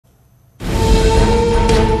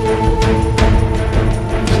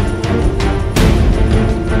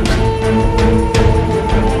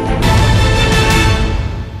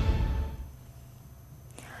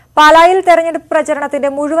പാലായിൽ തെരഞ്ഞെടുപ്പ് പ്രചരണത്തിന്റെ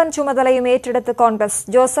മുഴുവൻ ചുമതലയും ഏറ്റെടുത്ത് കോൺഗ്രസ്.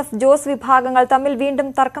 ജോസ് വിഭാഗങ്ങൾ തമ്മിൽ വീണ്ടും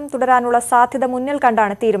തർക്കം തുടരാനുള്ള സാധ്യത മുന്നിൽ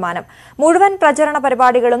കണ്ടാണ് തീരുമാനം. മുഴുവൻ പ്രചരണ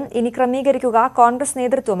പരിപാടികളും ഇനി ക്രമീകരിക്കുക കോൺഗ്രസ്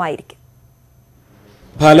നേതൃത്വമായിരിക്കും.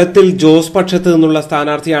 ഫലത്തിൽ ജോസ് പക്ഷത്ത് നിന്നുള്ള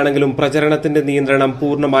സ്ഥാനാർത്ഥിയാണെങ്കിലും പ്രചരണത്തിന്റെ നിയന്ത്രണം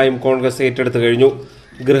പൂർണ്ണമായും കോൺഗ്രസ് ഏറ്റെടുത്തു കഴിഞ്ഞു.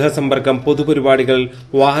 ഗൃഹസമ്പർക്കം, പൊതുപരിപാടികൾ,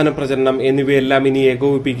 വാഹന പ്രചരണം എന്നിവയെല്ലാം ഇനി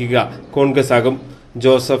ഏകോപിപ്പിക്കുക കോൺഗ്രസ് ആകും.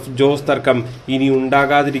 ജോസ് തർക്കം ഇനി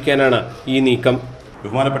ഉണ്ടാകാതിരിക്കാനാണ് ഈ നീക്കം.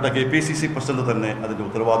 ബഹുമാനപ്പെട്ട KPCC പ്രസിഡന്റ് തന്നെ അതിന്റെ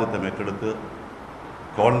ഉത്തരവാദിത്തം ഏറ്റെടുത്ത്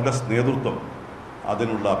കോൺഗ്രസ് നേതൃത്വം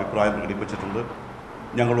അതിനുള്ള അഭിപ്രായം പ്രകടിപ്പിച്ചിട്ടുണ്ട്.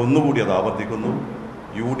 ഞങ്ങൾ ഒന്നുകൂടി അത് ആവർത്തിക്കുന്നു.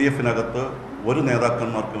 UDF-നകത്ത് ഒരു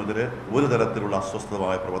നേതാക്കന്മാർക്കുമെതിരെ ഒരു തരത്തിലുള്ള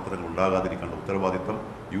അസ്വസ്ഥമായ പ്രവർത്തനങ്ങൾ ഉണ്ടാകാതിരിക്കേണ്ട ഉത്തരവാദിത്തം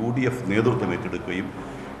UDF നേതൃത്വം ഏറ്റെടുക്കുകയും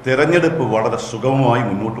തെരഞ്ഞെടുപ്പ് വളരെ സുഗമമായി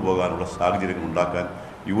മുന്നോട്ട് പോകാനുള്ള സാഹചര്യങ്ങൾ ഉണ്ടാക്കാൻ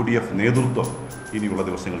UDF നേതൃത്വം ഇനിയുള്ള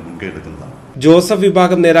ദിവസങ്ങളിൽ മുൻകൈ എടുക്കുന്നതാണ്. ജോസഫ്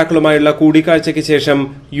വിഭാഗം നേതാക്കളുമായുള്ള കൂടിക്കാഴ്ചയ്ക്ക് ശേഷം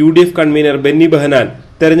UDF കൺവീനർ ബെന്നി ബെഹനാൻ,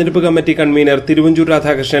 തെരഞ്ഞെടുപ്പ് committee convener Thiruvanchoor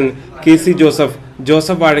Radhakrishnan, KC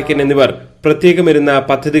Joseph Vazhakkan എന്നിവർ പ്രത്യേകമിരുന്ന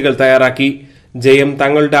പദ്ധതികൾ തയ്യാറാക്കി. ജയം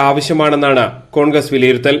തങ്ങളുടെ ആവശ്യമാണെന്നാണ് കോൺഗ്രസ്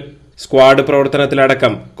വിലയിരുത്തൽ. സ്ക്വാഡ്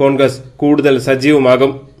പ്രവർത്തനത്തിലടക്കം കോൺഗ്രസ് കൂടുതൽ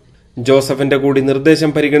സജീവമാകും. ജോസഫിന്റെ കൂടി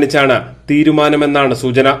നിർദ്ദേശം പരിഗണിച്ചാണ് തീരുമാനമെന്നാണ്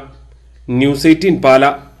സൂചന. ന്യൂസ് 18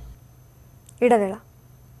 പാല. ഇടവേള.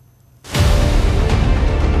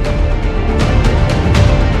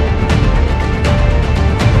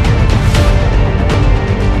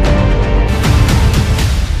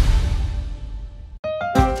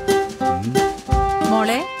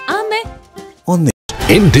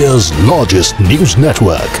 India's largest news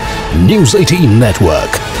network, News 18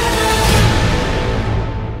 Network.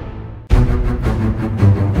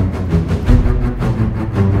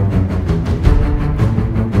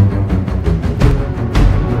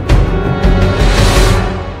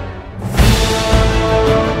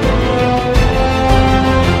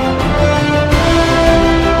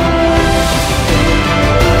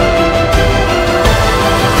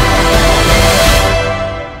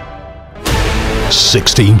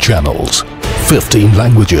 Sixteen channels, 15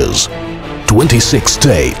 languages, 26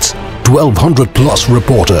 states, 1,200 plus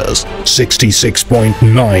reporters,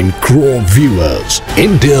 66.9 crore viewers.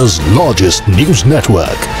 India's largest news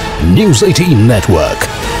network, News 18 Network.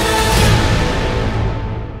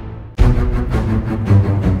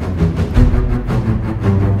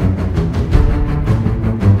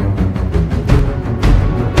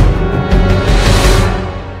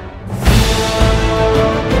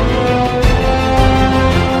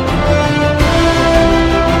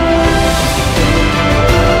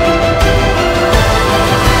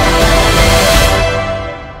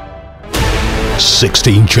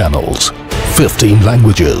 Sixteen channels, 15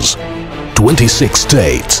 languages, 26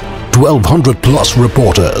 states, 1,200 plus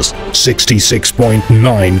reporters,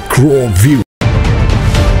 66.9 crore viewers.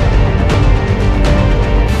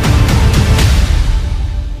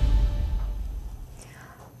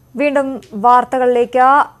 വീണ്ടും വാർത്തകളിലേക്ക്.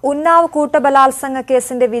 ഉന്നാവ് കൂട്ടബലാത്സംഗ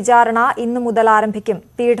കേസിന്റെ വിചാരണ ഇന്നു മുതൽ ആരംഭിക്കും.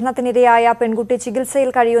 പീഡനത്തിനിരയായ പെൺകുട്ടി ചികിത്സയിൽ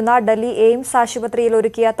കഴിയുന്ന ഡൽഹി എയിംസ് ആശുപത്രിയിൽ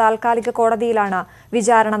ഒരുക്കിയ താൽക്കാലിക കോടതിയിലാണ്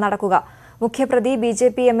വിചാരണ നടക്കുക. മുഖ്യപ്രതി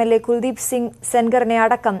BJP MLA കുൽദീപ് സിംഗ് സെൻഗറിനെ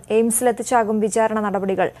അടക്കം എയിംസിലെത്തിച്ചാകും വിചാരണ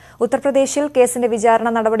നടപടികൾ. ഉത്തർപ്രദേശിൽ കേസിന്റെ വിചാരണ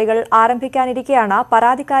നടപടികൾ ആരംഭിക്കാനിരിക്കെയാണ്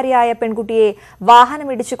പരാതിക്കാരിയായ പെൺകുട്ടിയെ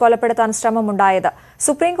വാഹനമിടിച്ച് കൊലപ്പെടുത്താൻ ശ്രമമുണ്ടായത്.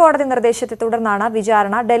 സുപ്രീം കോടതി നിർദ്ദേശത്തെ തുടർന്നാണ്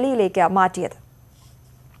വിചാരണ ഡൽഹിയിലേക്ക് മാറ്റിയത്.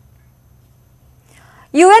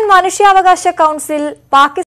 UN മനുഷ്യാവകാശ കൌൺസിൽ പാകിസ്ഥാൻ